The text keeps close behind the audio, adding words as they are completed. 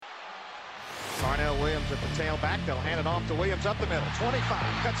Darnell Williams at the tailback. They'll hand it off to Williams up the middle. 25,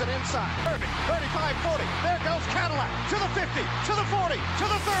 cuts it inside. 30, 35, 40. There goes Cadillac to the 50, to the 40, to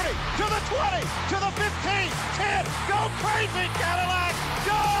the 30, to the 20, to the 15, 10. Go crazy, Cadillac!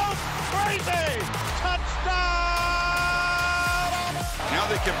 Go crazy! Touchdown! Now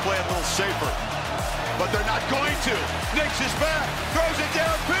they can play a little safer, but they're not going to. Nix is back, throws it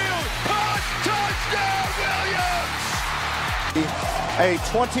downfield. Caught! Touchdown, Williams! A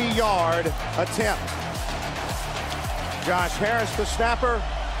 20-yard attempt. Josh Harris, the snapper.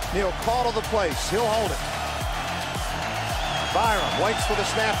 He'll call to the place. He'll hold it. Byram waits for the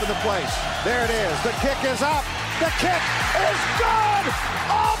snap to the place. There it is. The kick is up. The kick is good.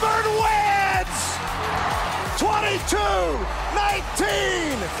 Auburn wins.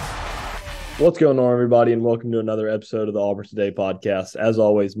 22-19. What's going on, everybody, and welcome to another episode of the Auburn Today podcast. As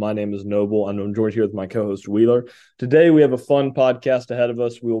always, my name is Noble. I'm joined here with my co-host Wheeler. Today, we have a fun podcast ahead of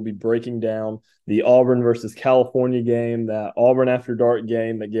us. We will be breaking down the Auburn versus California game, that Auburn After Dark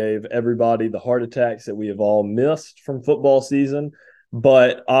game that gave everybody the heart attacks that we have all missed from football season.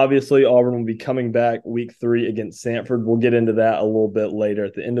 But obviously, Auburn will be coming back week 3 against Samford. We'll get into that a little bit later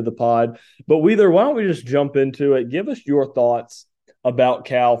at the end of the pod. But Wheeler, why don't we just jump into it? Give us your thoughts about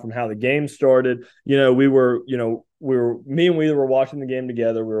Cal from how the game started. Me and Wheeler were watching the game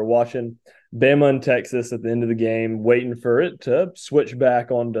together. We were watching Bama and Texas at the end of the game, waiting for it to switch back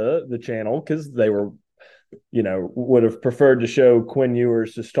onto the channel because they were, would have preferred to show Quinn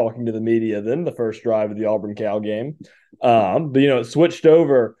Ewers just talking to the media than the first drive of the Auburn Cal game. But it switched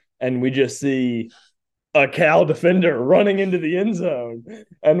over and we just see a Cal defender running into the end zone.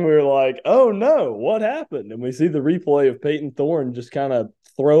 And we were like, oh no, what happened? And we see the replay of Peyton Thorne just kind of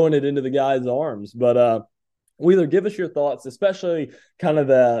throwing it into the guy's arms. But Wheeler, give us your thoughts, especially kind of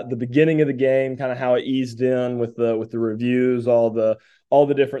the beginning of the game, kind of how it eased in with the reviews, all the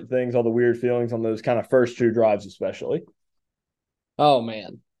different things, all the weird feelings on those kind of first 2 drives, especially. Oh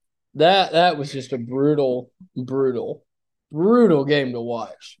man. That was just a brutal game to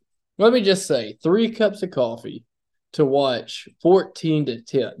watch. Let me just say, 3 cups of coffee to watch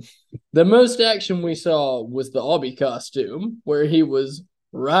 14-10. The most action we saw was the Aubie costume, where he was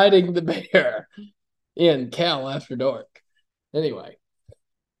riding the bear in Cal After Dark. Anyway,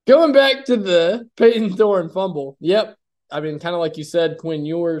 going back to the Peyton Thorne fumble. Yep, kind of like you said, Quinn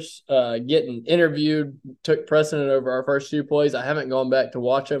Ewers getting interviewed took precedent over our first 2 plays. I haven't gone back to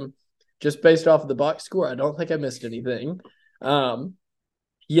watch them. Just based off of the box score, I don't think I missed anything.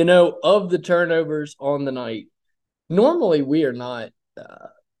 Of the turnovers on the night, normally we are not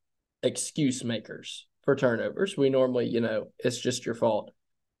excuse makers for turnovers. We normally, it's just your fault.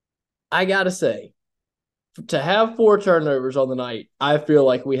 I got to say, to have 4 turnovers on the night, I feel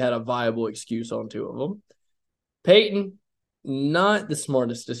like we had a viable excuse on 2 of them. Peyton, not the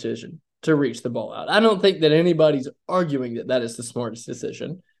smartest decision to reach the ball out. I don't think that anybody's arguing that is the smartest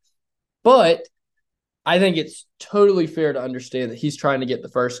decision. But I think it's totally fair to understand that he's trying to get the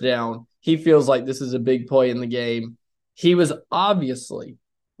first down. He feels like this is a big play in the game. He was obviously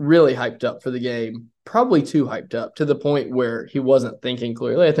really hyped up for the game, probably too hyped up to the point where he wasn't thinking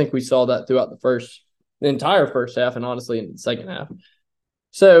clearly. I think we saw that throughout the entire first half and honestly in the second half.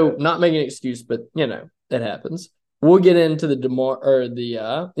 So not making an excuse, but it happens. We'll get into the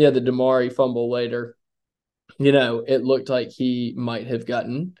Damari fumble later. It looked like he might have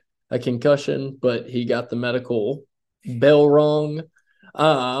gotten a concussion, but he got the medical bell rung.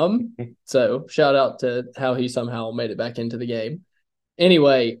 So shout out to how he somehow made it back into the game.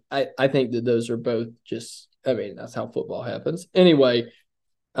 Anyway, I think that those are both just, that's how football happens. Anyway,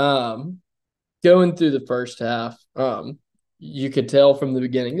 going through the first half, you could tell from the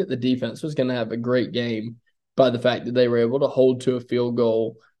beginning that the defense was going to have a great game by the fact that they were able to hold to a field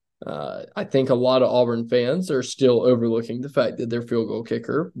goal. I think a lot of Auburn fans are still overlooking the fact that their field goal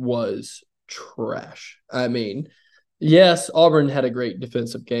kicker was trash. Yes, Auburn had a great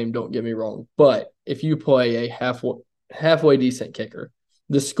defensive game, don't get me wrong, but if you play a halfway decent kicker,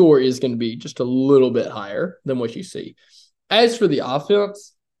 the score is going to be just a little bit higher than what you see. As for the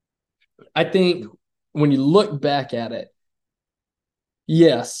offense, I think when you look back at it,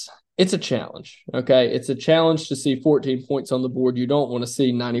 yes, it's a challenge, okay? It's a challenge to see 14 points on the board. You don't want to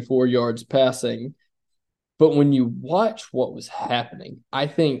see 94 yards passing. But when you watch what was happening, I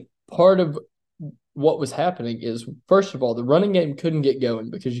think part of what was happening is, first of all, the running game couldn't get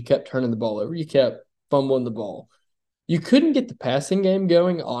going because you kept turning the ball over. You kept fumbling the ball. You couldn't get the passing game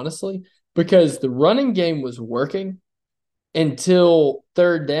going, honestly, because the running game was working until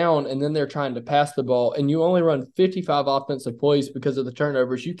third down, and then they're trying to pass the ball, and you only run 55 offensive plays because of the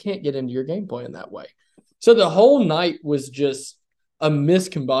turnovers. You can't get into your game plan that way. So the whole night was just a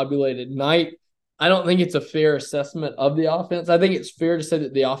miscombobulated night. I don't think it's a fair assessment of the offense. I think it's fair to say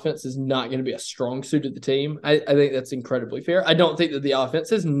that the offense is not going to be a strong suit of the team. I think that's incredibly fair. I don't think that the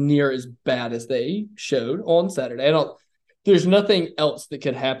offense is near as bad as they showed on Saturday. There's nothing else that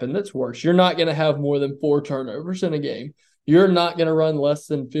could happen that's worse. You're not going to have more than 4 turnovers in a game. You're not going to run less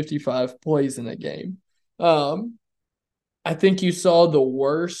than 55 plays in a game. I think you saw the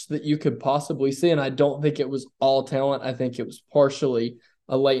worst that you could possibly see, and I don't think it was all talent. I think it was partially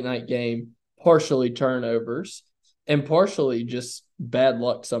a late night game, partially turnovers, and partially just bad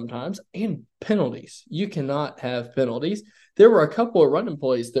luck sometimes, and penalties. You cannot have penalties. There were a couple of running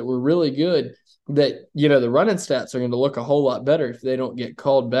plays that were really good that, the running stats are going to look a whole lot better if they don't get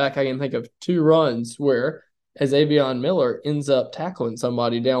called back. I can think of 2 runs where as Avion Miller ends up tackling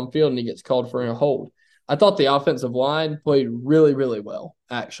somebody downfield and he gets called for a hold. I thought the offensive line played really, really well,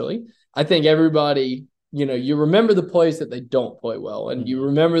 actually. I think everybody, you remember the plays that they don't play well, and you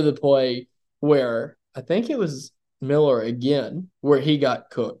remember the play where I think it was Miller again, where he got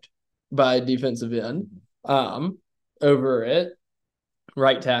cooked by a defensive end over at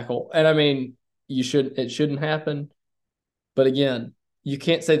right tackle. And, it shouldn't happen. But, again, you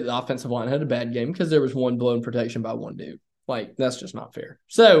can't say that the offensive line had a bad game because there was one blown protection by one dude. That's just not fair.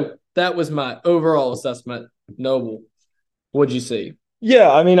 So that was my overall assessment. Noble, what'd you see? Yeah,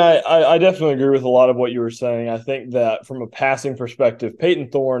 I definitely agree with a lot of what you were saying. I think that from a passing perspective, Peyton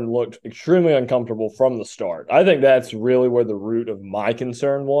Thorne looked extremely uncomfortable from the start. I think that's really where the root of my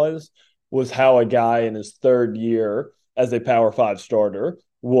concern was how a guy in his 3rd year as a Power 5 starter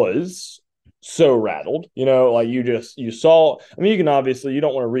was so rattled. You saw, you can obviously, you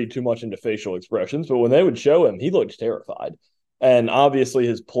don't want to read too much into facial expressions, but when they would show him, he looked terrified. And obviously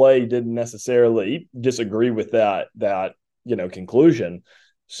his play didn't necessarily disagree with that conclusion.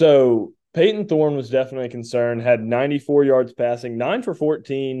 So Peyton Thorne was definitely a concern, had 94 yards passing, 9 for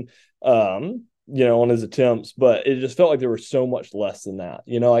 14, on his attempts, but it just felt like there was so much less than that.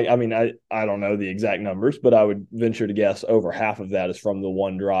 I don't know the exact numbers, but I would venture to guess over half of that is from the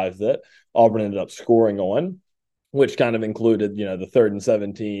one drive that Auburn ended up scoring on, which kind of included, the 3rd and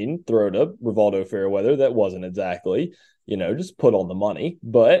 17 throw to Rivaldo Fairweather. That wasn't exactly, just put on the money.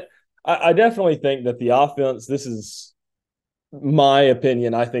 But I definitely think that the offense, this is my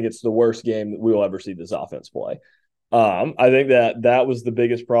opinion, I think it's the worst game that we will ever see this offense play. I think that was the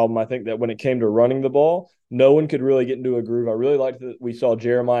biggest problem. I think that when it came to running the ball, no one could really get into a groove. I really liked that we saw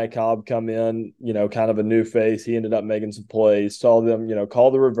Jeremiah Cobb come in, kind of a new face. He ended up making some plays, saw them,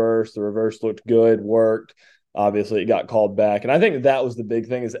 call the reverse. The reverse looked good, worked. Obviously, it got called back. And I think that was the big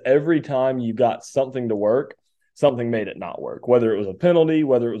thing is every time you got something to work, something made it not work, whether it was a penalty,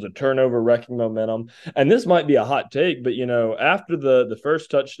 whether it was a turnover, wrecking momentum. And this might be a hot take, but, after the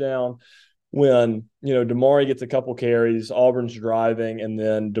first touchdown, when, Damari gets a couple carries, Auburn's driving, and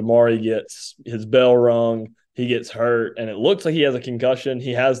then Damari gets his bell rung, he gets hurt, and it looks like he has a concussion.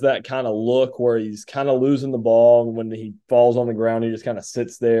 He has that kind of look where he's kind of losing the ball. And when he falls on the ground, he just kind of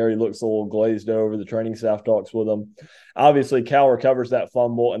sits there. He looks a little glazed over. The training staff talks with him. Obviously, Cal recovers that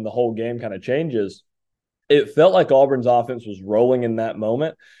fumble, and the whole game kind of changes. It felt like Auburn's offense was rolling in that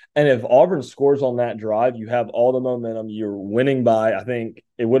moment. And if Auburn scores on that drive, you have all the momentum. You're winning by, I think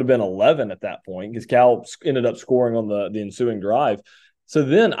it would have been 11 at that point because Cal ended up scoring on the ensuing drive. So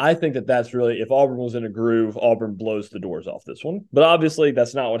then I think that's really, if Auburn was in a groove, Auburn blows the doors off this one. But obviously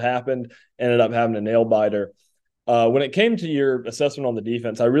that's not what happened. Ended up having a nail biter. When it came to your assessment on the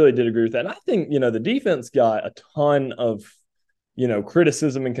defense, I really did agree with that. And I think, the defense got a ton of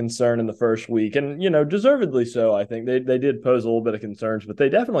criticism and concern in the first week, and deservedly so. I think they did pose a little bit of concerns, but they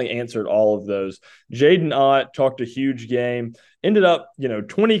definitely answered all of those. Jaden Ott talked a huge game, ended up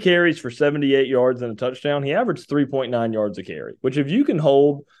 20 carries for 78 yards and a touchdown. He averaged 3.9 yards a carry, which if you can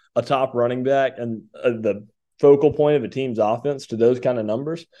hold a top running back and the focal point of a team's offense to those kind of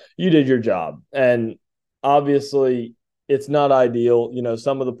numbers, you did your job. And obviously it's not ideal.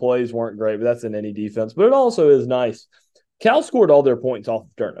 Some of the plays weren't great, but that's in any defense. But it also is nice. Cal scored all their points off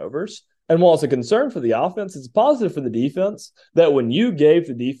of turnovers. And while it's a concern for the offense, it's positive for the defense that when you gave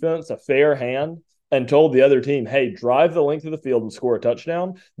the defense a fair hand and told the other team, hey, drive the length of the field and score a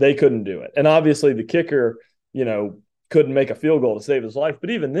touchdown, they couldn't do it. And obviously the kicker, couldn't make a field goal to save his life.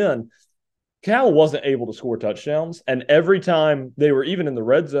 But even then, Cal wasn't able to score touchdowns. And every time they were even in the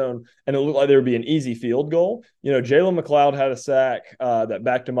red zone and it looked like there would be an easy field goal, Jalen McLeod had a sack that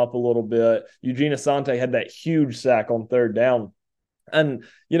backed him up a little bit. Eugene Asante had that huge sack on 3rd down. And,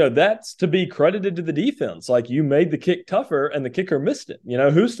 that's to be credited to the defense. Like, you made the kick tougher and the kicker missed it.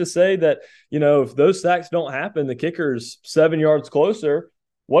 Who's to say that, if those sacks don't happen, the kicker's 7 yards closer,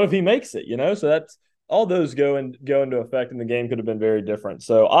 what if he makes it, So that's all those go into effect and the game could have been very different.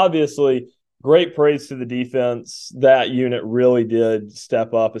 So obviously, great praise to the defense. That unit really did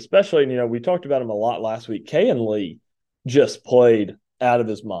step up, especially, we talked about him a lot last week. Kayan Lee just played out of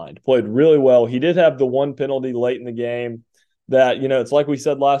his mind, played really well. He did have the one penalty late in the game that, it's like we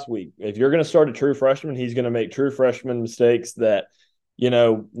said last week. If you're going to start a true freshman, he's going to make true freshman mistakes that,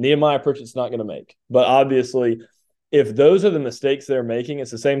 Nehemiah Pritchett's not going to make. But obviously, if those are the mistakes they're making, it's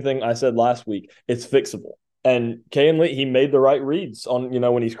the same thing I said last week. It's fixable. And Kayan Lee, he made the right reads on,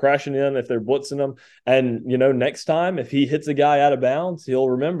 when he's crashing in, if they're blitzing him. And, next time, if he hits a guy out of bounds, he'll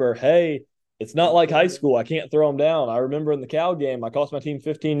remember, hey, it's not like high school. I can't throw him down. I remember in the Cal game, I cost my team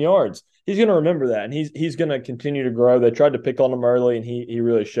 15 yards. He's going to remember that, and he's going to continue to grow. They tried to pick on him early, and he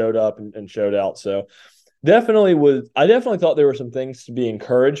really showed up and showed out. So I definitely thought there were some things to be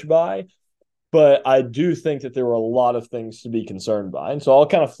encouraged by. But I do think that there were a lot of things to be concerned by. And so I'll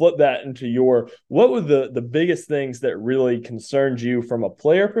kind of flip that into what were the biggest things that really concerned you from a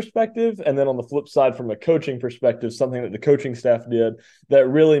player perspective? And then on the flip side, from a coaching perspective, something that the coaching staff did that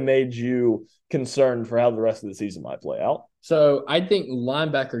really made you concerned for how the rest of the season might play out? So I think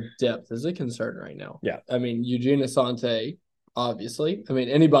linebacker depth is a concern right now. Yeah. I mean, Eugene Asante, obviously. I mean,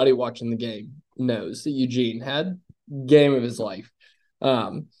 anybody watching the game knows that Eugene had game of his life.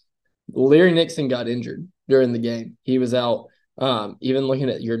 Larry Nixon got injured during the game. He was out. Even looking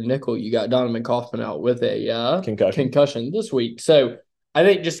at your nickel, you got Donovan Kaufman out with a concussion this week. So I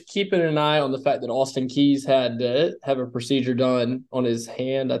think just keeping an eye on the fact that Austin Keys had to have a procedure done on his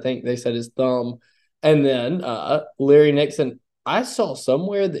hand. I think they said his thumb. And then Larry Nixon, I saw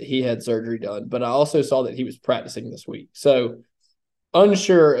somewhere that he had surgery done, but I also saw that he was practicing this week. So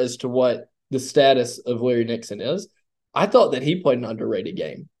unsure as to what the status of Larry Nixon is. I thought that he played an underrated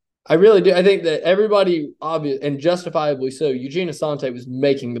game. I really do. I think that everybody, obvious and justifiably so, Eugene Asante was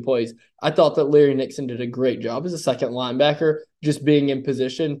making the plays. I thought that Larry Nixon did a great job as a second linebacker, just being in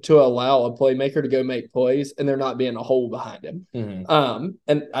position to allow a playmaker to go make plays, and there not being a hole behind him. Mm-hmm.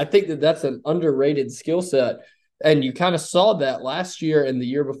 And I think that that's an underrated skill set. And you kind of saw that last year and the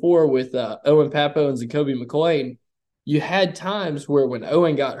year before with Owen Papo and Zacoby McClain. You had times where when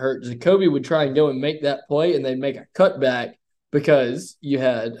Owen got hurt, Zacoby would try and go and make that play, and they'd make a cutback, because you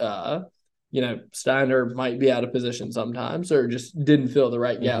had, Steiner might be out of position sometimes or just didn't fill the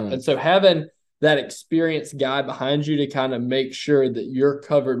right gap. Mm-hmm. And so having that experienced guy behind you to kind of make sure that you're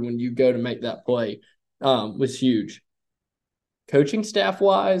covered when you go to make that play was huge. Coaching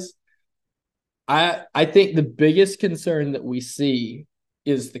staff-wise, I think the biggest concern that we see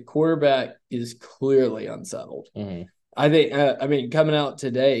is the quarterback is clearly unsettled. Mm-hmm. I think, coming out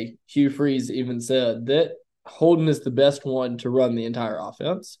today, Hugh Freeze even said that Holden is the best one to run the entire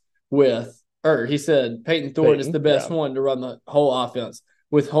offense he said Peyton Thorne is the best one to run the whole offense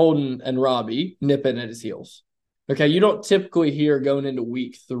with Holden and Robbie nipping at his heels. Okay, you don't typically hear going into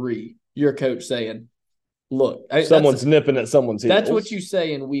week 3 your coach saying, look, someone's nipping at someone's heels. That's what you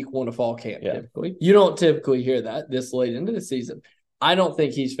say in week 1 of fall camp typically. You don't typically hear that this late into the season. I don't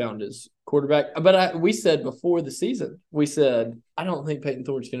think he's found his quarterback. But we said before the season, I don't think Peyton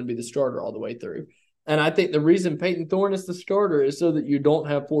Thorne's going to be the starter all the way through. And I think the reason Peyton Thorne is the starter is so that you don't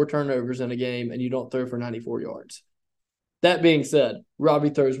have 4 turnovers in a game and you don't throw for 94 yards. That being said, Robbie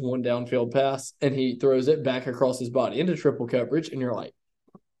throws one downfield pass and he throws it back across his body into triple coverage. And you're like,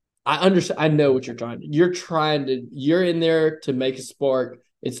 I understand. I know what you're trying to. You're in there to make a spark.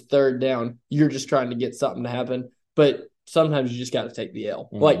 It's third down. You're just trying to get something to happen. But sometimes you just got to take the L.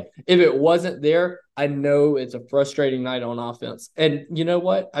 Mm-hmm. Like, if it wasn't there, I know it's a frustrating night on offense. And you know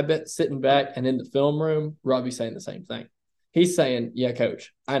what? I bet sitting back and in the film room, Robbie's saying the same thing. He's saying, yeah,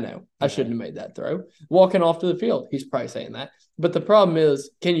 coach, I know. I shouldn't have made that throw. Walking off to the field, he's probably saying that. But the problem is,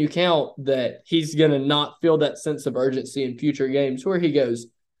 can you count that he's going to not feel that sense of urgency in future games where he goes,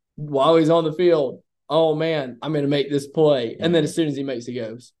 while he's on the field, oh, man, I'm going to make this play. And then as soon as he makes it, he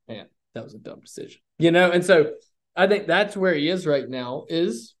goes, man, that was a dumb decision. And so I think that's where he is right now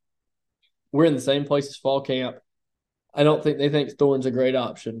is we're in the same place as fall camp. I don't think they think Thorne's a great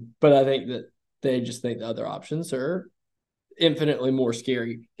option, but I think that they just think the other options are infinitely more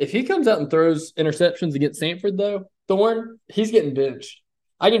scary. If he comes out and throws interceptions against Stanford, though, Thorne, he's getting benched.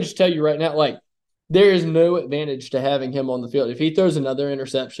 I can just tell you right now, there is no advantage to having him on the field. If he throws another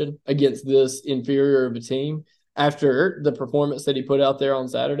interception against this inferior of a team after the performance that he put out there on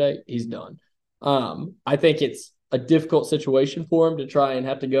Saturday, he's done. I think it's a difficult situation for him to try and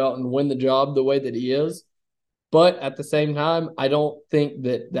have to go out and win the job the way that he is. But at the same time, I don't think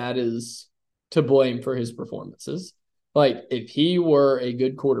that is to blame for his performances. If he were a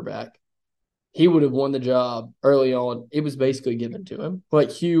good quarterback, he would have won the job early on. It was basically given to him.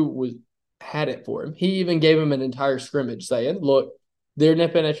 Hugh had it for him. He even gave him an entire scrimmage saying, look, they're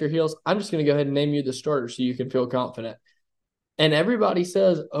nipping at your heels. I'm just going to go ahead and name you the starter so you can feel confident. And everybody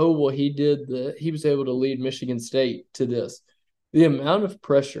says, oh, well, he was able to lead Michigan State to this. The amount of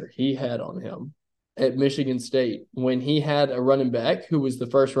pressure he had on him at Michigan State when he had a running back who was the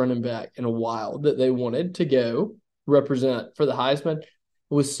first running back in a while that they wanted to go represent for the Heisman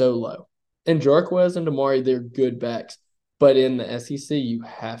was so low. And Jarquez and Damari, they're good backs. But in the SEC, you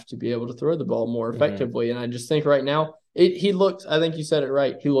have to be able to throw the ball more effectively. And I just think right now, he looks, I think you said it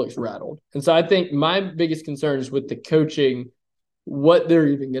right, he looks rattled. And so I think my biggest concern is with the coaching, what they're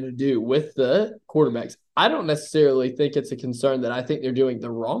even going to do with the quarterbacks. I don't necessarily think it's a concern that I think they're doing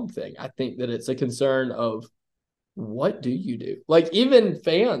the wrong thing. I think that it's a concern of what do you do? Like, even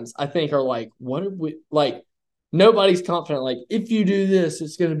fans, I think, are like, what are we, like, nobody's confident. Like, if you do this,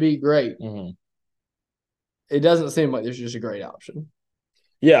 it's going to be great. It doesn't seem like there's just a great option.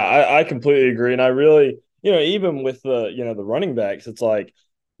 Yeah, I completely agree. And I really, even with the running backs, it's like,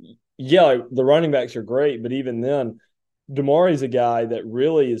 yeah, the running backs are great, but even then, Damari's a guy that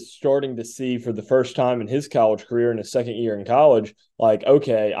really is starting to see for the first time in his college career, in his second year in college, like,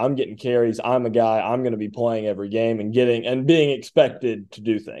 okay, I'm getting carries. I'm a guy. I'm going to be playing every game and being expected to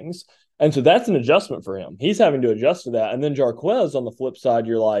do things. And so that's an adjustment for him. He's having to adjust to that. And then Jarquez, on the flip side,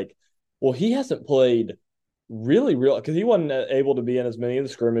 you're like, well, he hasn't played really, because he wasn't able to be in as many of the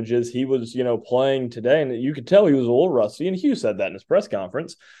scrimmages. He was, playing today, and you could tell he was a little rusty. And Hugh said that in his press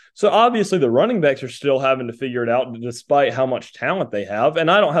conference. So obviously the running backs are still having to figure it out despite how much talent they have.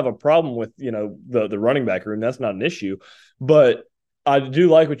 And I don't have a problem with, the running back room. That's not an issue. But I do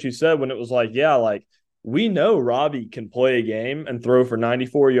like what you said when it was like, yeah, like, we know Robbie can play a game and throw for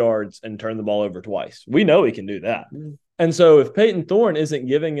 94 yards and turn the ball over twice. We know he can do that. And so if Peyton Thorne isn't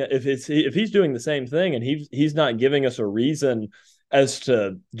giving, if he's doing the same thing and he's not giving us a reason as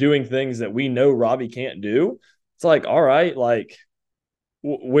to doing things that we know Robbie can't do, it's like, all right, like,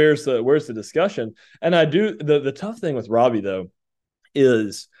 where's the discussion? And I do the tough thing with Robbie though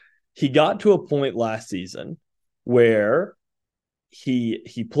is he got to a point last season where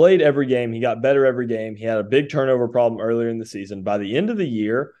he played every game, he got better every game. He had a big turnover problem earlier in the season. By the end of the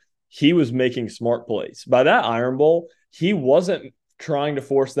year, he was making smart plays. By that Iron Bowl, he wasn't trying to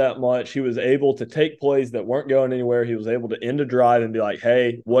force that much. He was able to take plays that weren't going anywhere. He was able to end a drive and be like,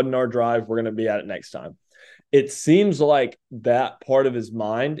 hey, wasn't our drive. We're going to be at it next time. It seems like that part of his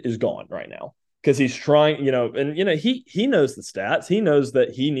mind is gone right now because he's trying, he knows the stats. He knows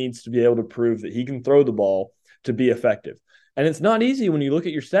that he needs to be able to prove that he can throw the ball to be effective. And it's not easy when you look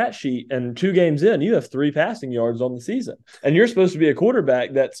at your stat sheet and 2 games in, you have 3 passing yards on the season. And you're supposed to be a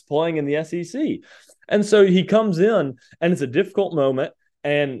quarterback that's playing in the SEC. And so he comes in and it's a difficult moment.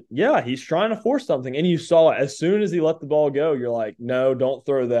 And yeah, he's trying to force something. And you saw it as soon as he let the ball go, you're like, no, don't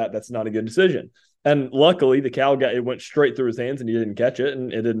throw that. That's not a good decision. And luckily the Cal guy, it went straight through his hands and he didn't catch it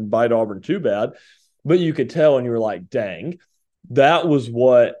and it didn't bite Auburn too bad. But you could tell and you were like, dang, that was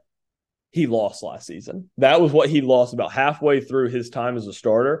what he lost last season. That was what he lost about halfway through his time as a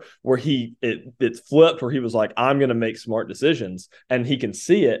starter, where it flipped, where he was like, I'm going to make smart decisions, and he can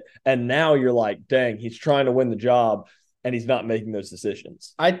see it. And now you're like, dang, he's trying to win the job, and he's not making those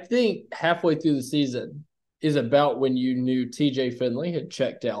decisions. I think halfway through the season is about when you knew TJ Finley had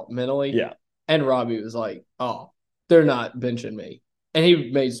checked out mentally. Yeah. And Robbie was like, oh, they're not benching me. And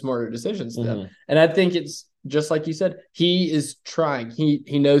he made smarter decisions then. And I think it's just like you said, he is trying.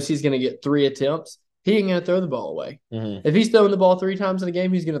 He knows he's going to get 3 attempts. He ain't going to throw the ball away. If he's throwing the ball 3 times in a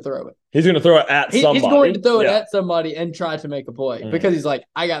game, he's going to throw it. He's going to throw it at somebody. He's going to throw it at somebody and try to make a play because he's like,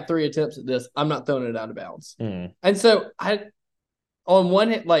 I got 3 attempts at this. I'm not throwing it out of bounds. And so on one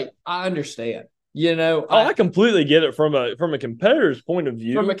hand, like, I understand. I completely get it from a competitor's point of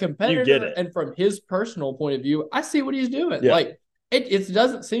view. From a competitor, you get it. And from his personal point of view, I see what he's doing. Yeah. Like, it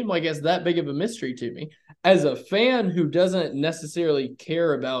doesn't seem like it's that big of a mystery to me. As a fan who doesn't necessarily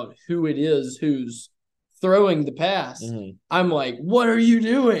care about who it is who's throwing the pass, I'm like, what are you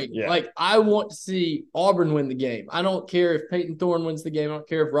doing? Yeah. Like, I want to see Auburn win the game. I don't care if Peyton Thorne wins the game. I don't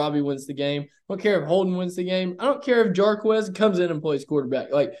care if Robbie wins the game. I don't care if Holden wins the game. I don't care if Jarquez comes in and plays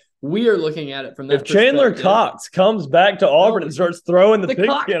quarterback. Like, we are looking at it from that perspective. If Chandler Cox comes back to Auburn and starts throwing the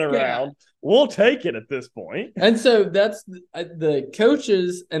pigskin around, we'll take it at this point. And so that's the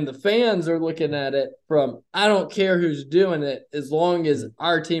coaches and the fans are looking at it from, I don't care who's doing it as long as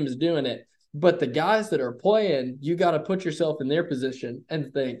our team is doing it. But the guys that are playing, you got to put yourself in their position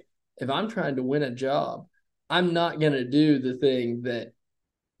and think, if I'm trying to win a job, I'm not going to do the thing that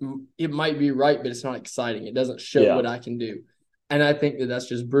it might be right, but it's not exciting. It doesn't show what I can do. And I think that that's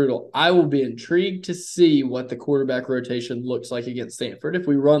just brutal. I will be intrigued to see what the quarterback rotation looks like against Stanford. If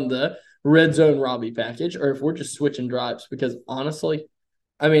we run the red zone Robbie package or if we're just switching drives. Because honestly,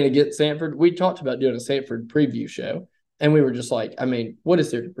 I mean, against Sanford, we talked about doing a Sanford preview show, and we were just like, I mean, what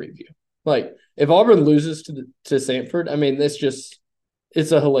is there to preview? Like, if Auburn loses to Sanford, I mean,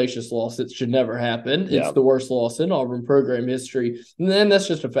 it's a hellacious loss. It should never happen. Yeah. It's the worst loss in Auburn program history, and then that's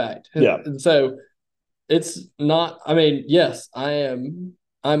just a fact. Yeah. And so it's not. I mean, yes, I'm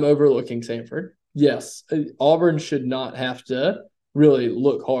overlooking Sanford. Yes, Auburn should not have to really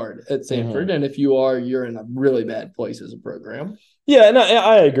look hard at Sanford, and if you are, you're in a really bad place as a program. Yeah, and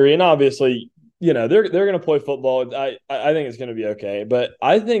I agree. And obviously, they're going to play football. I think it's going to be okay. But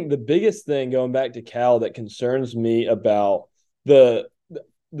I think the biggest thing going back to Cal that concerns me about the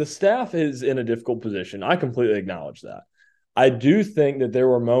staff is in a difficult position. I completely acknowledge that. I do think that there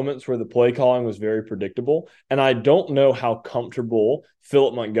were moments where the play calling was very predictable, and I don't know how comfortable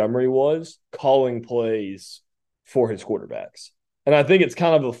Philip Montgomery was calling plays for his quarterbacks. And I think it's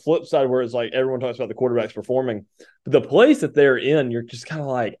kind of a flip side where it's like everyone talks about the quarterbacks performing, but the place that they're in, you're just kind of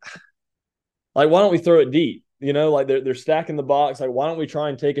like, why don't we throw it deep? Like they're stacking the box. Like, why don't we try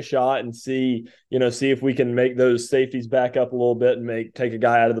and take a shot and see if we can make those safeties back up a little bit and take a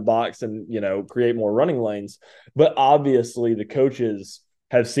guy out of the box and, create more running lanes. But obviously the coaches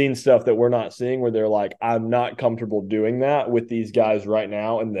have seen stuff that we're not seeing where they're like, I'm not comfortable doing that with these guys right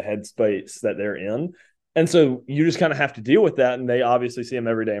now in the headspace that they're in. And so you just kind of have to deal with that. And they obviously see them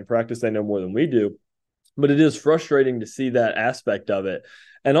every day in practice. They know more than we do. But it is frustrating to see that aspect of it.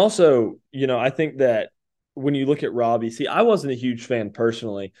 And also, I think that when you look at Robbie, I wasn't a huge fan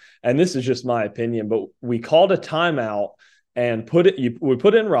personally, and this is just my opinion, but we called a timeout and we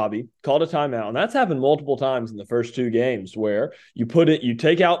put in Robbie, called a timeout, and that's happened multiple times in the first two games where you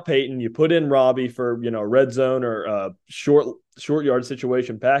take out Peyton, you put in Robbie for red zone or short yard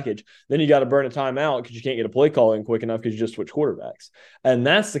situation package, then you got to burn a timeout because you can't get a play call in quick enough because you just switch quarterbacks. And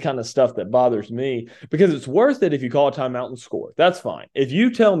that's the kind of stuff that bothers me, because it's worth it if you call a timeout and score. That's fine. If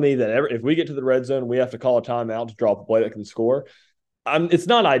you tell me that if we get to the red zone, we have to call a timeout to drop a play that can score, it's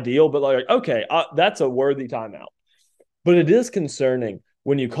not ideal, but okay, that's a worthy timeout. But it is concerning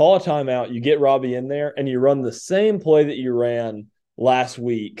when you call a timeout, you get Robbie in there, and you run the same play that you ran last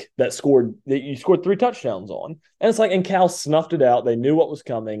week that you scored 3 touchdowns on. And it's like, and Cal snuffed it out. They knew what was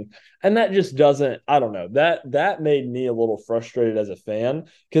coming. And that just doesn't, I don't know, that made me a little frustrated as a fan,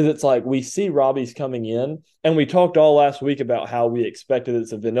 because it's like we see Robbie's coming in, and we talked all last week about how we expected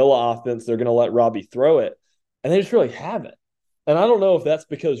it's a vanilla offense. They're going to let Robbie throw it. And they just really haven't. And I don't know if that's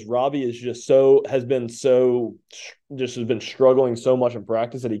because Robbie is has been struggling so much in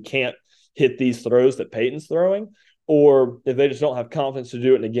practice that he can't hit these throws that Peyton's throwing, or if they just don't have confidence to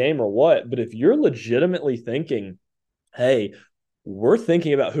do it in a game or what. But if you're legitimately thinking, hey, we're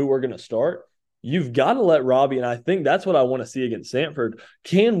thinking about who we're going to start, you've got to let Robbie, and I think that's what I want to see against Sanford.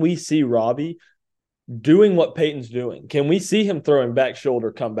 Can we see Robbie doing what Peyton's doing? Can we see him throwing back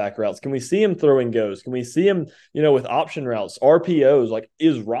shoulder comeback routes? Can we see him throwing goes? Can we see him, with option routes, RPOs? Like,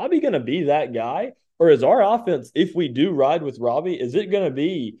 is Robbie going to be that guy? Or is our offense, if we do ride with Robbie, is it going to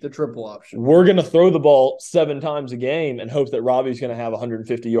be the triple option? We're going to throw the ball 7 times a game and hope that Robbie's going to have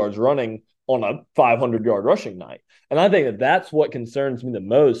 150 yards running on a 500-yard rushing night. And I think that that's what concerns me the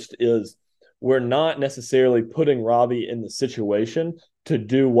most, is we're not necessarily putting Robbie in the situation to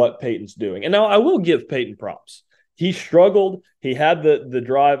do what Peyton's doing. And now I will give Peyton props. He struggled. He had the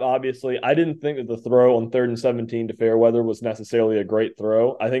drive, obviously. I didn't think that the throw on 3rd and 17 to Fairweather was necessarily a great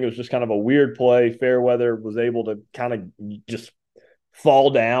throw. I think it was just kind of a weird play. Fairweather was able to kind of just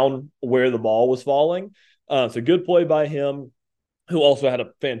fall down where the ball was falling. It's a good play by him, who also had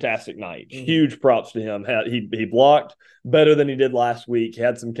a fantastic night. Huge props to him. He blocked better than he did last week. He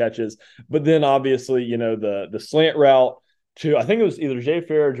had some catches. But then, obviously, the slant route to, I think it was either Jay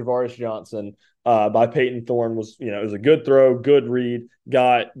Fair or Javaris Johnson by Peyton Thorne was, it was a good throw, good read,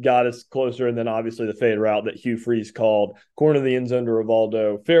 got us closer. And then obviously the fade route that Hugh Freeze called, corner of the end zone to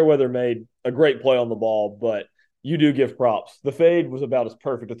Rivaldo. Fairweather made a great play on the ball, but you do give props. The fade was about as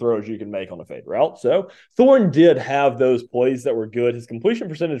perfect a throw as you can make on a fade route. So Thorne did have those plays that were good. His completion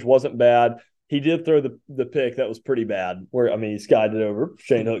percentage wasn't bad. He did throw the pick that was pretty bad, where, he skied it over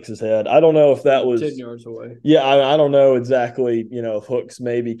Shane Hooks' head. I don't know if that was 10 yards away. Yeah, I don't know exactly, if Hooks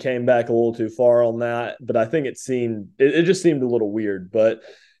maybe came back a little too far on that, but I think it just seemed a little weird. But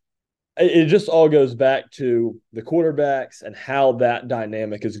it just all goes back to the quarterbacks and how that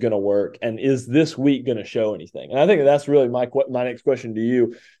dynamic is going to work. And is this week going to show anything? And I think that's really my next question to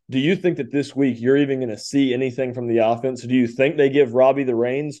you. Do you think that this week you're even going to see anything from the offense? Do you think they give Robbie the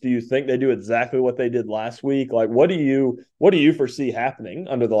reins? Do you think they do exactly what they did last week? Like, what do you foresee happening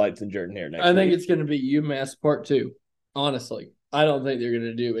under the lights in Jordan Hare next week? I think it's going to be UMass part 2, honestly. I don't think they're going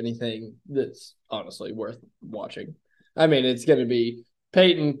to do anything that's honestly worth watching. I mean, it's going to be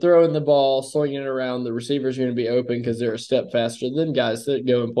Peyton throwing the ball, swinging it around. The receivers are going to be open because they're a step faster than guys that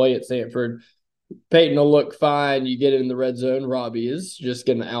go and play at Stanford. Peyton will look fine. You get it in the red zone. Robbie is just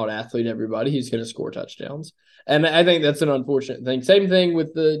going to out-athlete everybody. He's going to score touchdowns. And I think that's an unfortunate thing. Same thing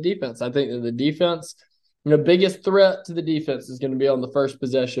with the defense. I think that the defense, the biggest threat to the defense is going to be on the first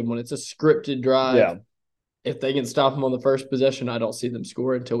possession when it's a scripted drive. Yeah. If they can stop them on the first possession, I don't see them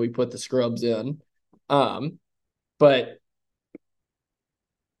score until we put the scrubs in. But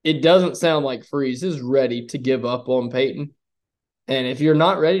it doesn't sound like Freeze is ready to give up on Peyton. And if you're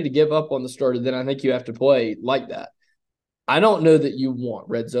not ready to give up on the starter, then I think you have to play like that. I don't know that you want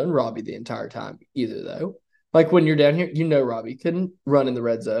red zone Robbie the entire time either, though. Like when you're down here, Robbie couldn't run in the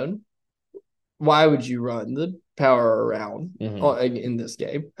red zone. Why would you run the power around in this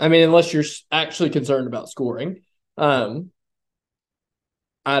game? I mean, unless you're actually concerned about scoring. I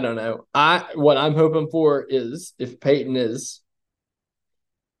don't know. What I'm hoping for is if Peyton is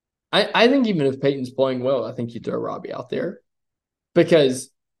 – I think even if Peyton's playing well, I think you throw Robbie out there. Because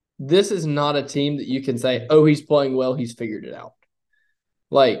this is not a team that you can say, oh, he's playing well, he's figured it out.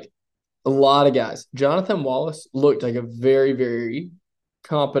 Like, a lot of guys. Jonathan Wallace looked like a very, very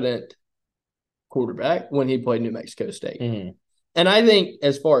competent quarterback when he played New Mexico State. Mm-hmm. And I think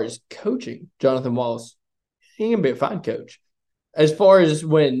as far as coaching, Jonathan Wallace, he can be a fine coach. As far as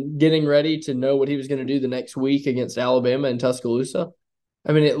when getting ready to know what he was going to do the next week against Alabama and Tuscaloosa,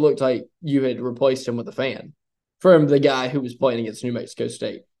 I mean, it looked like you had replaced him with a fan. From the guy who was playing against New Mexico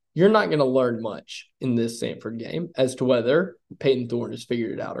State. You're not going to learn much in this Stanford game as to whether Peyton Thorne has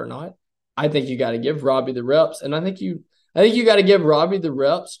figured it out or not. I think you got to give Robbie the reps, and I think you got to give Robbie the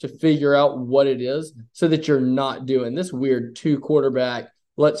reps to figure out what it is so that you're not doing this weird 2-quarterback,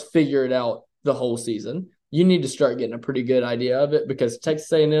 let's figure it out the whole season. You need to start getting a pretty good idea of it because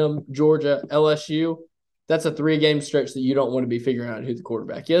Texas A&M, Georgia, LSU, that's a 3-game stretch that you don't want to be figuring out who the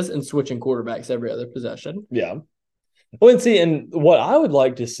quarterback is and switching quarterbacks every other possession. Yeah. Well, and what I would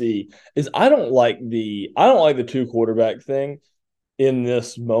like to see is I don't like the 2-quarterback thing in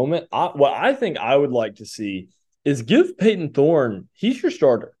this moment. What I think I would like to see is give Peyton Thorne, he's your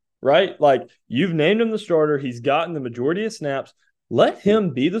starter, right? Like you've named him the starter. He's gotten the majority of snaps. Let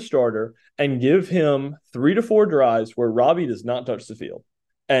him be the starter and give him 3 to 4 drives where Robbie does not touch the field.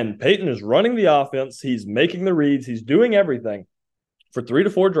 And Peyton is running the offense. He's making the reads. He's doing everything for 3 to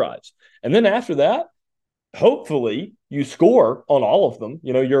 4 drives. And then after that, hopefully you score on all of them.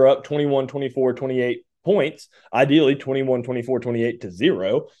 You're up 21, 24, 28 points, ideally 21, 24, 28 to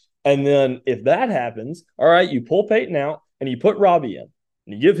 0. And then if that happens, all right, you pull Peyton out and you put Robbie in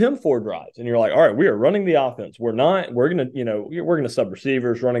and you give him 4 drives and you're like, all right, we are running the offense. We're going to sub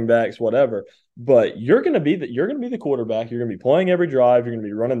receivers, running backs, whatever, but you're going to be the quarterback. You're going to be playing every drive. You're going to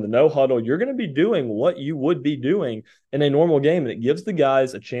be running the no huddle. You're going to be doing what you would be doing in a normal game. And it gives the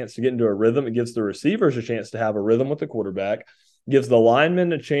guys a chance to get into a rhythm. It gives the receivers a chance to have a rhythm with the quarterback. Gives the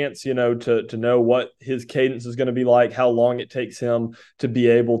lineman a chance, to know what his cadence is going to be like, how long it takes him to be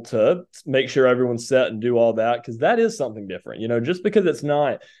able to make sure everyone's set and do all that, because that is something different. Just because it's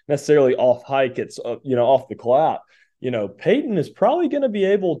not necessarily off hike, it's off the clap. Peyton is probably going to be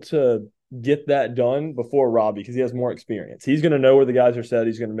able to get that done before Robbie because he has more experience. He's going to know where the guys are set.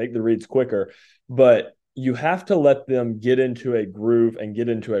 He's going to make the reads quicker, but you have to let them get into a groove and get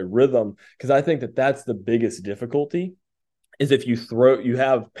into a rhythm, because I think that that's the biggest difficulty. Is if you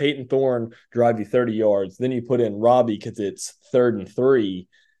have Peyton Thorne drive you 30 yards, then you put in Robbie because it's 3rd and 3,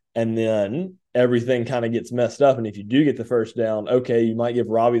 and then everything kind of gets messed up. And if you do get the first down, okay, you might give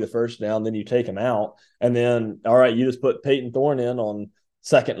Robbie the first down, then you take him out, and then, all right, you just put Peyton Thorne in on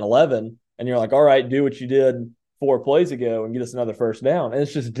 2nd and 11, and you're like, all right, do what you did 4 plays ago and get us another first down. And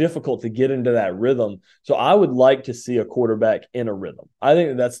it's just difficult to get into that rhythm. So I would like to see a quarterback in a rhythm. I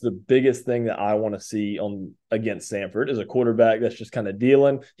think that's the biggest thing that I want to see against Stanford is a quarterback that's just kind of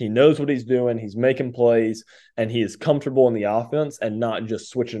dealing. He knows what he's doing. He's making plays and he is comfortable in the offense and not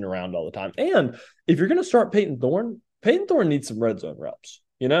just switching around all the time. And if you're going to start Peyton Thorne needs some red zone reps.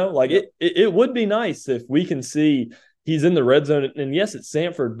 It would be nice if we can see he's in the red zone. And yes, it's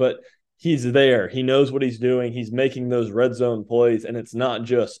Stanford, but he's there. He knows what he's doing. He's making those red zone plays, and it's not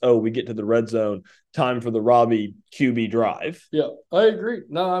just, we get to the red zone, time for the Robbie QB drive. Yeah, I agree.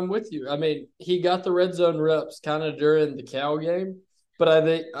 No, I'm with you. I mean, he got the red zone reps kind of during the Cal game, but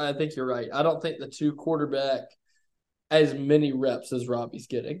I think you're right. I don't think the 2-quarterback as many reps as Robbie's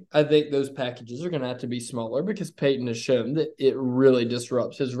getting. I think those packages are going to have to be smaller because Peyton has shown that it really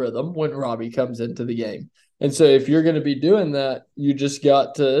disrupts his rhythm when Robbie comes into the game. And so if you're going to be doing that, you just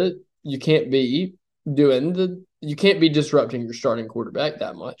got to – you can't be doing the you can't be disrupting your starting quarterback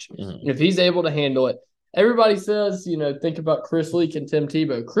that much. Mhm. If he's able to handle it, everybody says, think about Chris Leak and Tim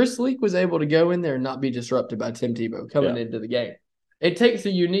Tebow. Chris Leak was able to go in there and not be disrupted by Tim Tebow coming into the game. It takes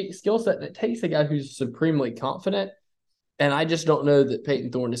a unique skill set, and it takes a guy who's supremely confident. And I just don't know that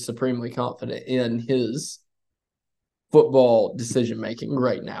Peyton Thorne is supremely confident in his football decision-making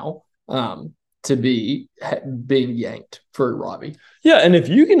right now to be being yanked for Robbie. Yeah, and if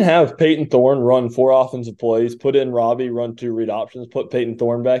you can have Peyton Thorne run 4 offensive plays, put in Robbie, run 2 read options, put Peyton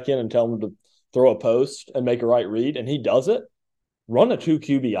Thorne back in and tell him to throw a post and make a right read, and he does it, run a 2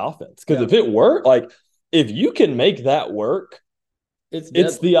 QB offense. Because if it worked, if you can make that work,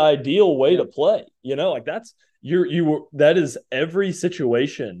 it's the ideal way to play. That's that is every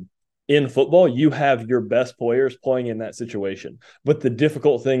situation in football. You have your best players playing in that situation. But the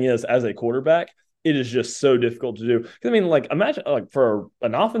difficult thing is, as a quarterback, it is just so difficult to do. Imagine for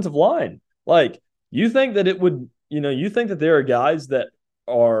an offensive line, you think that it would, you think that there are guys that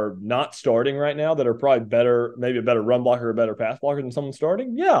are not starting right now that are probably better, maybe a better run blocker or a better pass blocker than someone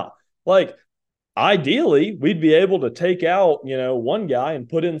starting. Yeah. Ideally, we'd be able to take out, one guy and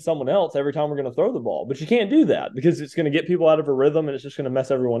put in someone else every time we're going to throw the ball. But you can't do that because it's going to get people out of a rhythm and it's just going to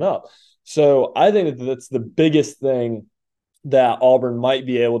mess everyone up. So I think that's the biggest thing that Auburn might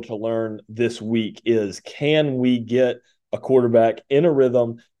be able to learn this week is, can we get a quarterback in a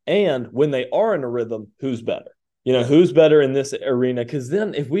rhythm? And when they are in a rhythm, who's better? Who's better in this arena? Because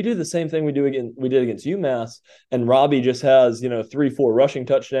then if we do the same thing we did against UMass, and Robbie just has, 3-4 rushing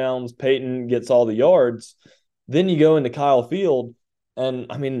touchdowns, Peyton gets all the yards, then you go into Kyle Field. And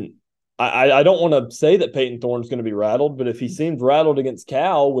I don't want to say that Peyton Thorne's going to be rattled, but if he seemed rattled against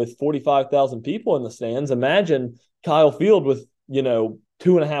Cal with 45,000 people in the stands, imagine Kyle Field with,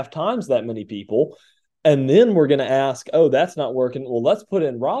 2.5 times that many people. And then we're going to ask, oh, that's not working. Well, let's put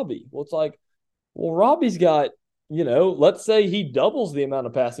in Robbie. Well, it's Robbie's got, let's say he doubles the amount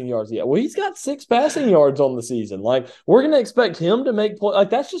of passing yards. Yeah, well, he's got 6 passing yards on the season. We're going to expect him to make play.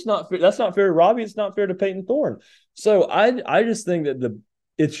 That's just not fair. That's not fair to Robbie. It's not fair to Peyton Thorne. So I just think that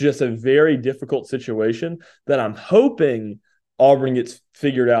it's just a very difficult situation that I'm hoping Auburn gets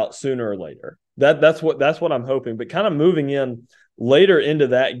figured out sooner or later. That's what I'm hoping. But kind of moving in later into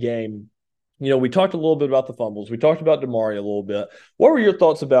that game, we talked a little bit about the fumbles. We talked about Damari a little bit. What were your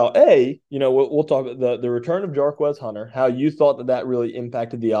thoughts about, we'll talk about the return of Jarquez Hunter, how you thought that really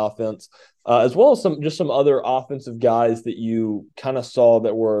impacted the offense, as well as some other offensive guys that you kind of saw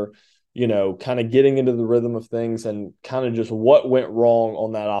that were, kind of getting into the rhythm of things, and kind of just what went wrong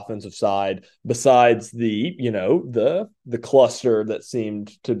on that offensive side besides the cluster that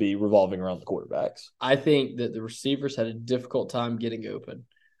seemed to be revolving around the quarterbacks. I think that the receivers had a difficult time getting open.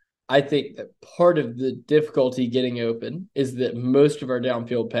 I think that part of the difficulty getting open is that most of our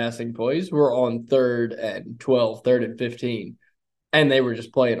downfield passing plays were on 3rd and 12, 3rd and 15, and they were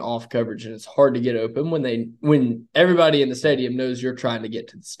just playing off coverage, and it's hard to get open when everybody in the stadium knows you're trying to get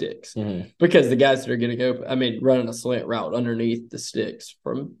to the sticks. Mm-hmm. Because the guys that are getting open, running a slant route underneath the sticks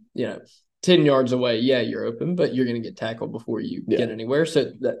from 10 yards away, yeah, you're open, but you're going to get tackled before you get anywhere,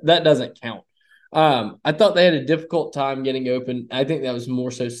 so that doesn't count. I thought they had a difficult time getting open. I think that was more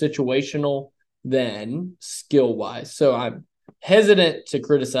so situational than skill-wise. So I'm hesitant to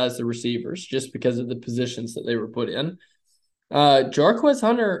criticize the receivers just because of the positions that they were put in. Jarquez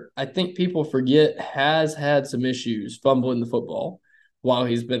Hunter, I think people forget, has had some issues fumbling the football while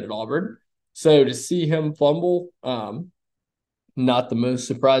he's been at Auburn. So to see him fumble, not the most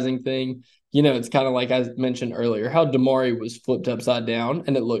surprising thing. It's kind of like I mentioned earlier, how Damari was flipped upside down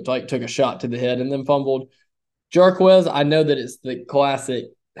and it looked like took a shot to the head and then fumbled. Jarquez, I know that it's the classic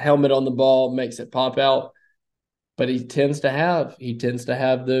helmet on the ball, makes it pop out, but he tends to have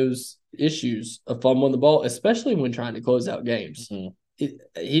those issues of fumbling the ball, especially when trying to close out games.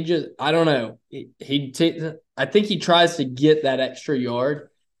 Mm-hmm. I don't know. I think he tries to get that extra yard.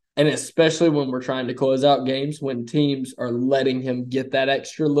 And especially when we're trying to close out games, when teams are letting him get that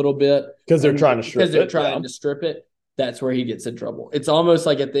extra little bit. Because they're trying to strip it, that's where he gets in trouble. It's almost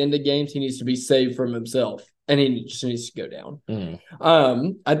like at the end of games, he needs to be saved from himself, and he just needs to go down.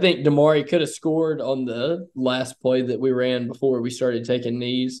 Mm. I think Damari could have scored on the last play that we ran before we started taking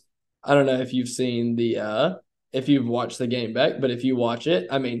knees. I don't know if you've seen if you've watched the game back, but if you watch it,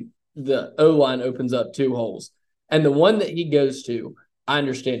 the O-line opens up 2 holes. And the one that he goes to, I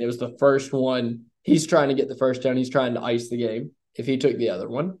understand it was the first one. He's trying to get the first down. He's trying to ice the game. If he took the other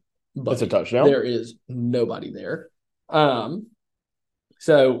one, but it's a touchdown. There is nobody there.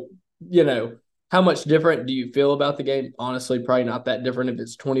 So, How much different do you feel about the game? Honestly, probably not that different if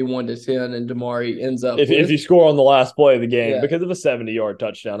it's 21-10 and Damari ends up If with you score on the last play of the game Yeah. because of a 70-yard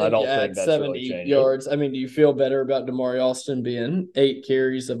touchdown, I don't think that's 70 really changing. yards. I mean, do you feel better about Damari Alston being 8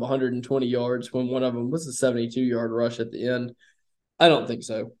 carries of 120 yards when one of them was a 72-yard rush at the end? I don't think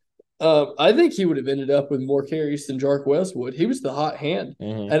so. I think he would have ended up with more carries than Jarquez would. He was the hot hand.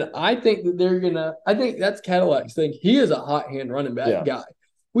 Mm-hmm. And I think that I think that's Cadillac's thing. He is a hot hand running back guy.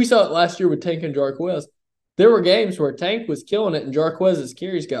 We saw it last year with Tank and Jarquez. There were games where Tank was killing it and Jarquez's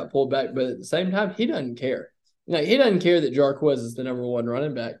carries got pulled back, but at the same time, he doesn't care. He doesn't care that Jarquez is the number 1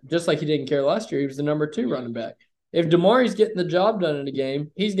 running back, just like he didn't care last year. He was the number 2 running back. If Damari's getting the job done in a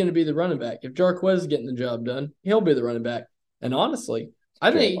game, he's going to be the running back. If Jarquez is getting the job done, he'll be the running back. And honestly,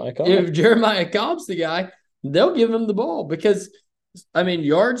 I think if Jeremiah Cobb's the guy, they'll give him the ball because, I mean,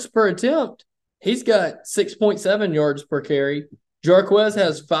 yards per attempt, he's got 6.7 yards per carry. Jarquez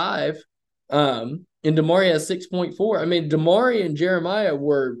has 5, and Damari has 6.4. I mean, Damari and Jeremiah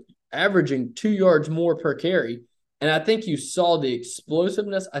were averaging 2 yards more per carry. And I think you saw the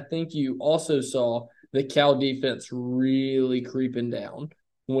explosiveness. I think you also saw the Cal defense really creeping down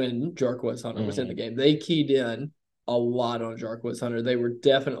when Jarquez Hunter was in the game. They keyed in a lot on Jarquez Hunter. They were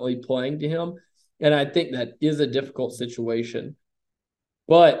definitely playing to him. And I think that is a difficult situation.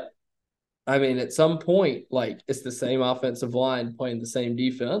 But I mean, at some point, like it's the same offensive line playing the same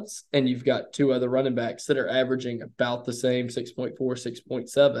defense, and you've got 2 other running backs that are averaging about the same 6.4,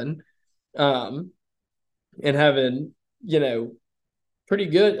 6.7, and having, pretty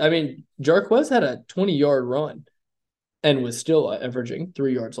good. I mean, Jarquez had a 20-yard run and was still averaging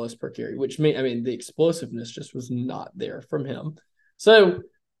 3 yards less per carry, which the explosiveness just was not there from him. So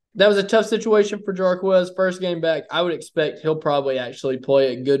that was a tough situation for Jarquez. First game back, I would expect he'll probably actually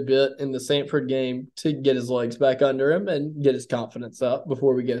play a good bit in the Sanford game to get his legs back under him and get his confidence up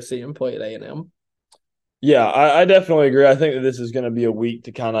before we go see him play at A&M. Yeah, I definitely agree. I think that this is going to be a week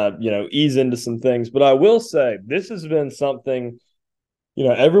to kind of, ease into some things. But I will say this has been something,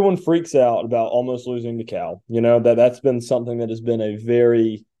 everyone freaks out about almost losing to Cal. That's been something that has been a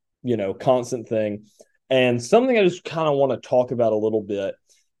very, constant thing. And something I just kind of want to talk about a little bit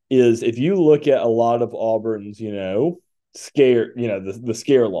is if you look at a lot of Auburn's, scare, the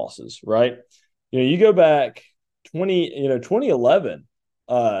scare losses, right? You go back 2011,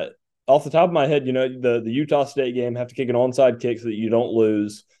 off the top of my head, the Utah State game, have to kick an onside kick so that you don't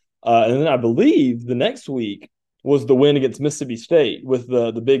lose. And then I believe the next week was the win against Mississippi State with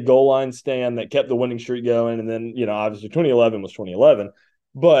the big goal line stand that kept the winning streak going. And then, obviously 2011 was 2011,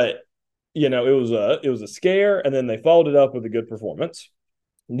 but it was a scare, and then they followed it up with a good performance.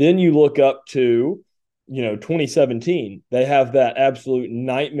 Then you look up to, 2017. They have that absolute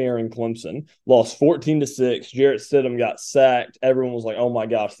nightmare in Clemson, lost 14-6. Jarrett Stidham got sacked. Everyone was like, oh my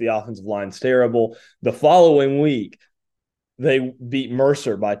gosh, the offensive line's terrible. The following week, they beat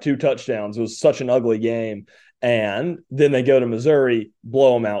Mercer by 2 touchdowns. It was such an ugly game. And then they go to Missouri,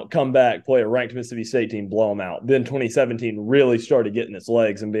 blow them out, come back, play a ranked Mississippi State team, blow them out. Then 2017 really started getting its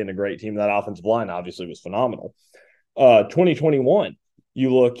legs and being a great team. That offensive line obviously was phenomenal. 2021.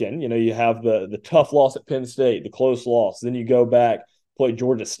 You look and, you have the tough loss at Penn State, the close loss. Then you go back, play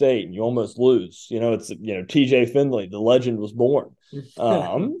Georgia State, and you almost lose. It's, TJ Finley, the legend was born.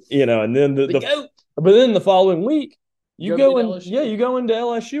 And then but then the following week, you go into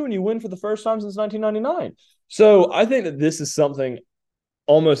LSU and you win for the first time since 1999. So I think that this is something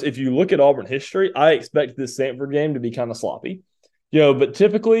almost, if you look at Auburn history, I expect this Sanford game to be kind of sloppy. But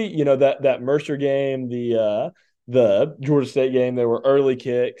typically, that Mercer game, the Georgia State game, there were early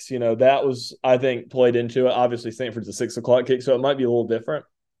kicks. That was, I think, played into it. Obviously, Stanford's a 6 o'clock kick, so it might be a little different.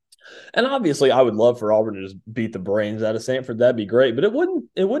 And obviously, I would love for Auburn to just beat the brains out of Stanford. That'd be great. But it wouldn't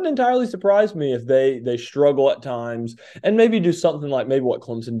entirely surprise me if they struggle at times and maybe do something like maybe what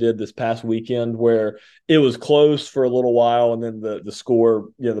Clemson did this past weekend, where it was close for a little while, and then the score,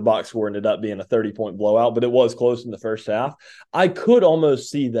 the box score ended up being a 30-point blowout, but it was close in the first half. I could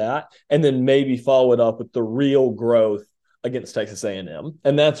almost see that, and then maybe follow it up with the real growth against Texas A&M.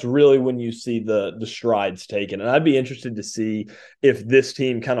 And that's really when you see the strides taken. And I'd be interested to see if this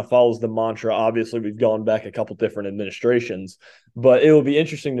team kind of follows the mantra. Obviously, we've gone back a couple different administrations, but it will be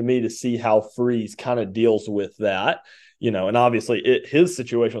interesting to me to see how Freeze kind of deals with that. And obviously his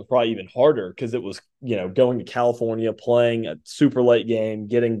situation was probably even harder because it was, going to California, playing a super late game,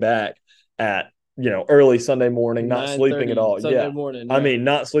 getting back at early Sunday morning, not sleeping at all. Sunday morning. Yeah. I mean,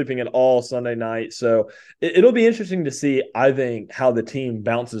 not sleeping at all Sunday night. So it'll be interesting to see, I think, how the team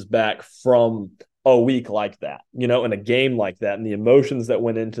bounces back from a week like that, in a game like that, and the emotions that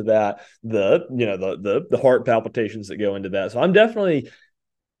went into that, the heart palpitations that go into that. So I'm definitely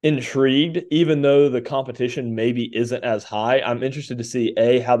intrigued, even though the competition maybe isn't as high. I'm interested to see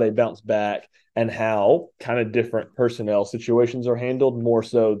how they bounce back and how kind of different personnel situations are handled more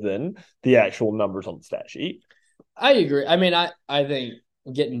so than the actual numbers on the stat sheet. I agree. I mean, I think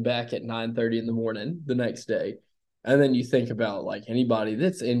getting back at 9:30 in the morning the next day, and then you think about like anybody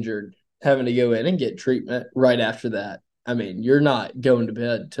that's injured having to go in and get treatment right after that. I mean, you're not going to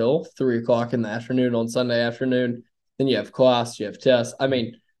bed till 3 o'clock in the afternoon on Sunday afternoon. Then you have class, you have tests. I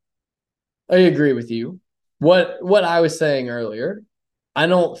mean, I agree with you. What I was saying earlier, I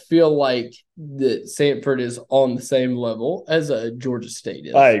don't feel like that Samford is on the same level as a Georgia State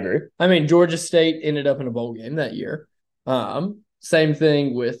is. I agree. I mean, Georgia State ended up in a bowl game that year. Same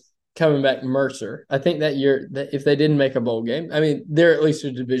thing with coming back Mercer. I think that year that if they didn't make a bowl game, I mean, they're at least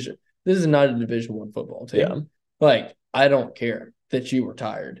a division. This is not a Division I football team. Yeah. Like, I don't care that you were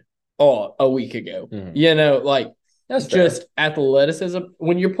tired a week ago. Mhm. You know, like That's just athleticism.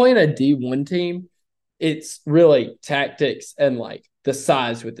 When you're playing a D1 team, it's really tactics and like the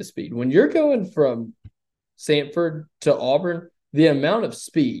size with the speed. When you're going from Samford to Auburn, the amount of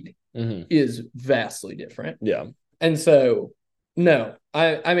speed is vastly different. Yeah. And so, no,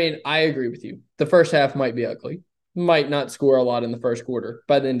 I mean, I agree with you. The first half might be ugly, might not score a lot in the first quarter.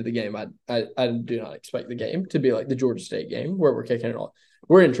 By the end of the game, I do not expect the game to be like the Georgia State game where we're kicking it off.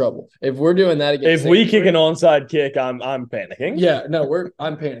 We're in trouble if we're doing that against. If we kick an onside kick, I'm panicking. Yeah, no,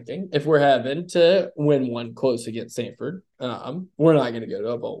 I'm panicking. If we're having to win one close against Samford, we're not going to go to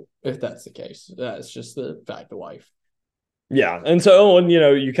a bowl if that's the case. That's just the fact of life. Yeah. And so, and,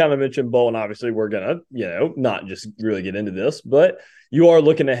 you kind of mentioned bowl, and obviously we're going to, not just really get into this, but you are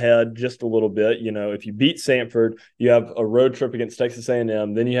looking ahead just a little bit. If you beat Samford, you have a road trip against Texas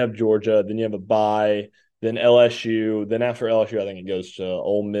A&M, then you have Georgia, then you have a bye, then LSU, then after LSU, I think it goes to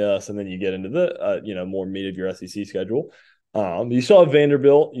Ole Miss, and then you get into the, more meat of your SEC schedule. You still have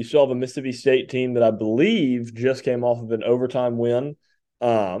Vanderbilt. You still have a Mississippi State team that I believe just came off of an overtime win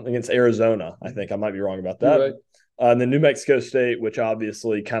against Arizona. I think I might be wrong about that. Right. And then New Mexico State, which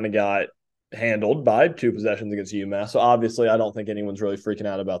obviously kind of got handled by 2 possessions against UMass. So obviously, I don't think anyone's really freaking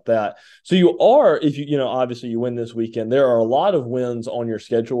out about that. So you are, if obviously you win this weekend, there are a lot of wins on your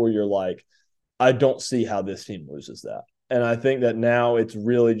schedule where you're like, I don't see how this team loses that. And I think that now it's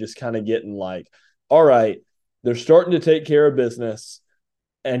really just kind of getting like, all right, they're starting to take care of business,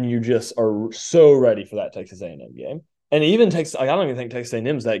 and you just are so ready for that Texas A&M game. And even Texas, I don't even think Texas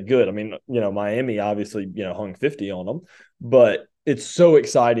A&M is that good. I mean, Miami obviously, hung 50 on them, but it's so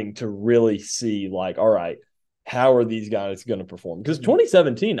exciting to really see like, all right, how are these guys going to perform? Because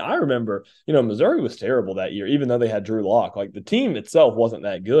 2017, I remember, Missouri was terrible that year, even though they had Drew Lock. Like the team itself wasn't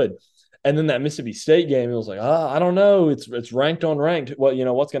that good. And then that Mississippi State game, it was like, I don't know. It's ranked on ranked. Well,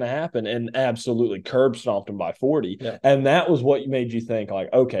 what's going to happen? And absolutely curb stomped them by 40. Yeah. And that was what made you think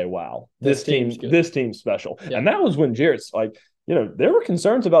like, okay, wow, this team's special. Yeah. And that was when Jarrett's like, there were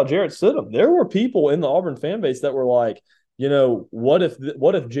concerns about Jarrett Stidham. There were people in the Auburn fan base that were like, what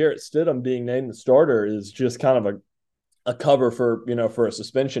if Jarrett Stidham being named the starter is just kind of a cover for a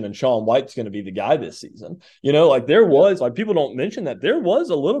suspension, and Sean White's going to be the guy this season. Like there was, like people don't mention that there was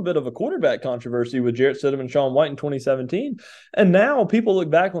a little bit of a quarterback controversy with Jarrett Stidham and Sean White in 2017. And now people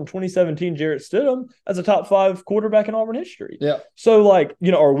look back on 2017 Jarrett Stidham as a top 5 quarterback in Auburn history. Yeah. So like,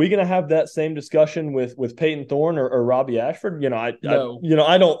 are we going to have that same discussion with Peyton Thorne or Robbie Ashford? I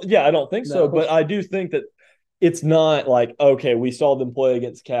don't think so, but I do think that it's not like, okay, we saw them play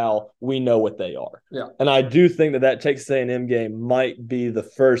against Cal, we know what they are. Yeah. And I do think that Texas A&M game might be the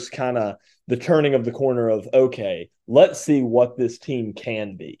first kind of the turning of the corner of, okay, let's see what this team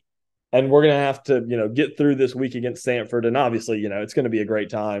can be. And we're going to have to, get through this week against Samford. And obviously, it's going to be a great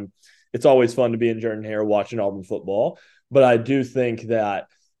time. It's always fun to be in Jordan-Hare watching Auburn football. But I do think that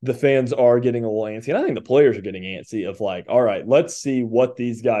the fans are getting a little antsy. And I think the players are getting antsy of like, all right, let's see what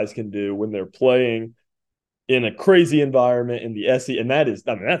these guys can do when they're playing in a crazy environment in the SEC, and that's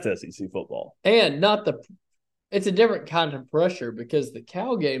SEC football. And it's a different kind of pressure because the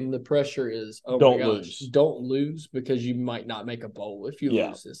Cal game, the pressure is, don't lose because you might not make a bowl if you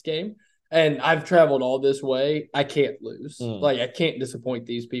lose this game. And I've traveled all this way. I can't lose. Like I can't disappoint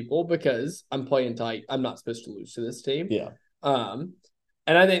these people because I'm playing tight. I'm not supposed to lose to this team. Yeah.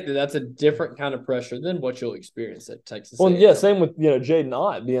 And I think that's a different kind of pressure than what you'll experience at Texas. Well, yeah, same with Jaden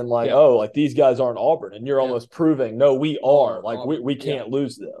Ott being like, oh, like these guys aren't Auburn, and you're almost proving, no, we are. Like we can't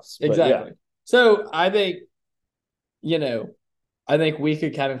lose this. Exactly. So I think, we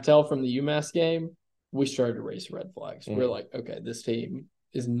could kind of tell from the UMass game, we started to raise red flags. We're like, okay, this team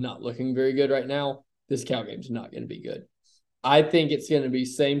is not looking very good right now. This Cal game's not going to be good. I think it's going to be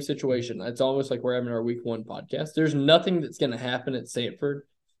same situation. It's almost like we're having our week 1 podcast. There's nothing that's going to happen at Samford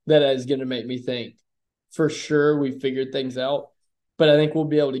that is going to make me think for sure we figured things out. But I think we'll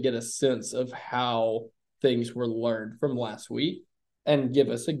be able to get a sense of how things were learned from last week and give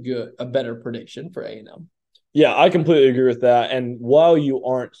us a better prediction for A&M. Yeah, I completely agree with that. And while you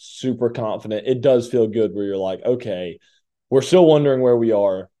aren't super confident, it does feel good where you're like, okay, we're still wondering where we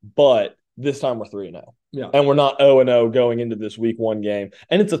are, but this time we're 3-0. Yeah. And we're not 0-0 going into this week 1 game.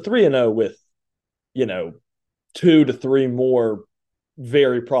 And it's a 3-0 with, 2 to 3 more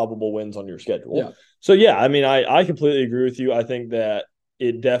very probable wins on your schedule. Yeah. So, yeah, I mean, I completely agree with you. I think that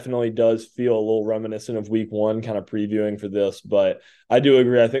it definitely does feel a little reminiscent of week 1, kind of previewing for this. But I do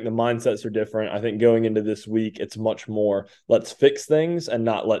agree. I think the mindsets are different. I think going into this week, it's much more let's fix things and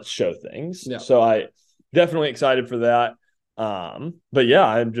not let's show things. Yeah. So I definitely excited for that. But yeah,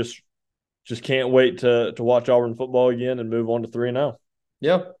 I'm just can't wait to watch Auburn football again and move on to 3-0.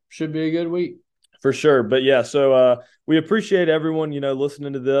 Yeah, should be a good week. For sure. But yeah, so we appreciate everyone,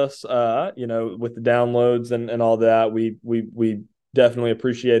 listening to this, with the downloads and all that. We definitely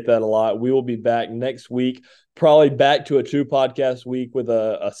appreciate that a lot. We will be back next week, probably back to a 2-podcast week with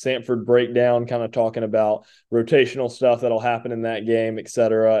a Samford breakdown, kind of talking about rotational stuff that'll happen in that game, et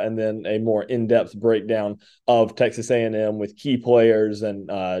cetera, and then a more in-depth breakdown of Texas A&M with key players and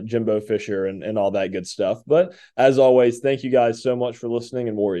Jimbo Fisher and all that good stuff. But as always, thank you guys so much for listening,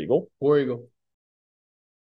 and War Eagle. War Eagle.